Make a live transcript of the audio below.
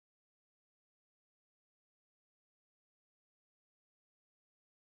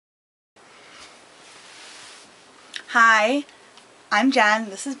Hi, I'm Jen,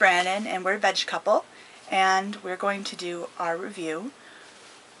 this is Brandon, and we're a veg couple, and we're going to do our review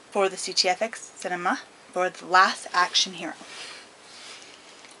for the CTFxCinema for The Last Action Hero.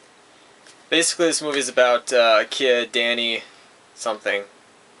 Basically, this movie is about a kid, Danny something.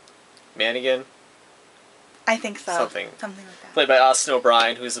 Manigan? I think so. Something like that. Played by Austin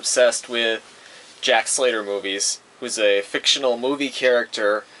O'Brien, who's obsessed with Jack Slater movies, who's a fictional movie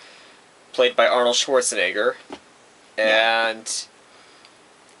character played by Arnold Schwarzenegger. And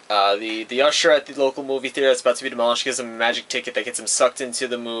the usher at the local movie theater that's about to be demolished gives him a magic ticket that gets him sucked into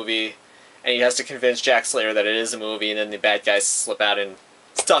the movie, and he has to convince Jack Slater that it is a movie, and then the bad guys slip out and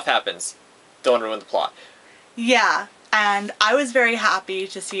stuff happens. Don't ruin the plot. Yeah, and I was very happy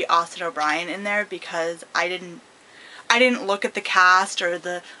to see Austin O'Brien in there because I didn't look at the cast or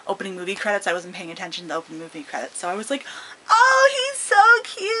the opening movie credits. I wasn't paying attention to the opening movie credits, so I was like, oh, he's so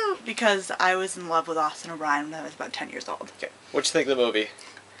cute! Because I was in love with Austin O'Brien when I was about 10 years old. Okay, what'd you think of the movie?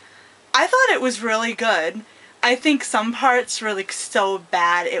 I thought it was really good. I think some parts were like so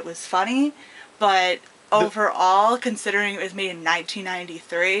bad it was funny, but overall, considering it was made in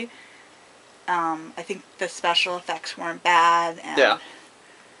 1993, I think the special effects weren't bad, and yeah.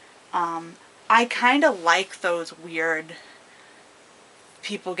 I kind of like those weird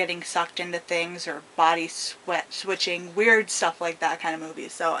people getting sucked into things or body switching, weird stuff like that kind of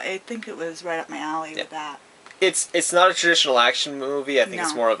movies. So I think it was right up my alley with that. It's not a traditional action movie. I think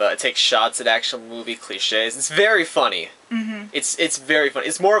it's more of a, it takes shots at action movie cliches. It's very funny. Mm-hmm. It's very funny.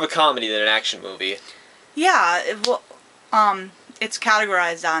 It's more of a comedy than an action movie. Yeah, it's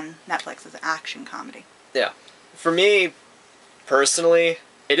categorized on Netflix as an action comedy. Yeah. For me, personally,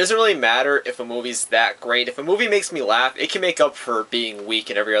 it doesn't really matter if a movie's that great. If a movie makes me laugh, it can make up for being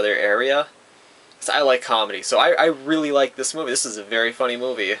weak in every other area. Because I like comedy, so I really like this movie. This is a very funny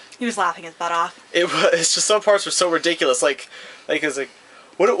movie. He was laughing his butt off. It's just some parts were so ridiculous. Like it's like,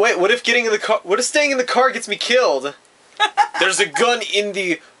 what if getting in the car? What if staying in the car gets me killed? There's a gun in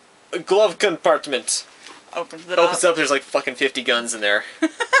the glove compartment. Opens up. There's like fucking 50 guns in there.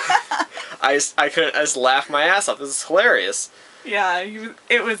 I just laughed my ass off. This is hilarious. Yeah,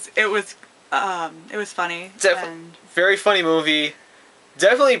 it was funny. Very funny movie.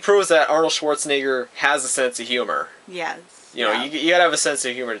 Definitely proves that Arnold Schwarzenegger has a sense of humor. Yes. You know, you gotta have a sense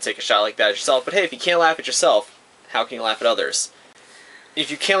of humor to take a shot like that at yourself. But hey, if you can't laugh at yourself, how can you laugh at others? If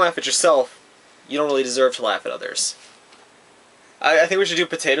you can't laugh at yourself, you don't really deserve to laugh at others. I think we should do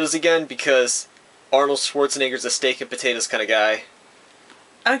potatoes again because Arnold Schwarzenegger's a steak and potatoes kind of guy.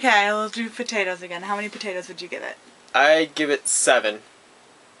 Okay, we'll do potatoes again. How many potatoes would you give it? I'd give it 7.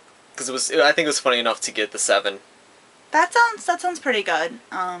 Because I think it was funny enough to get the 7. That sounds pretty good.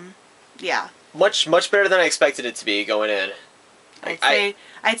 Yeah. Much better than I expected it to be going in.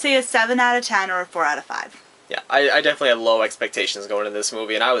 I'd say a 7 out of 10 or a 4 out of 5. Yeah, I definitely had low expectations going into this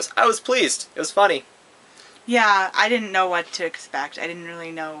movie, and I was pleased. It was funny. Yeah, I didn't know what to expect. I didn't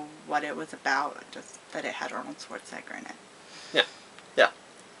really know what it was about, just that it had Arnold Schwarzenegger in it. Yeah. Yeah.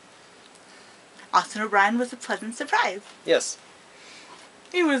 Austin O'Brien was a pleasant surprise. Yes.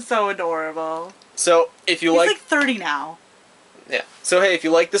 He was so adorable. So, if you He's like 30 now. Yeah. So, hey, if you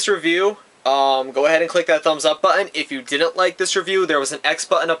like this review, go ahead and click that thumbs up button. If you didn't like this review, there was an X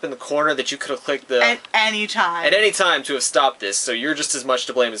button up in the corner that you could have clicked at any time. At any time to have stopped this, so you're just as much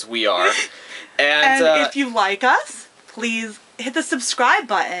to blame as we are. And if you like us, please hit the subscribe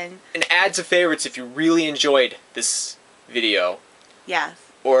button. And add to favorites if you really enjoyed this video. Yes.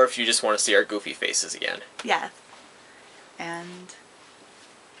 Or if you just want to see our goofy faces again. Yes. And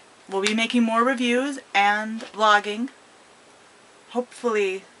we'll be making more reviews and vlogging.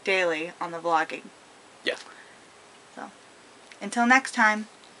 Hopefully daily on the vlogging. Yeah. So, until next time,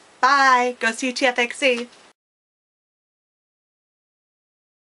 bye! Go CTFxC!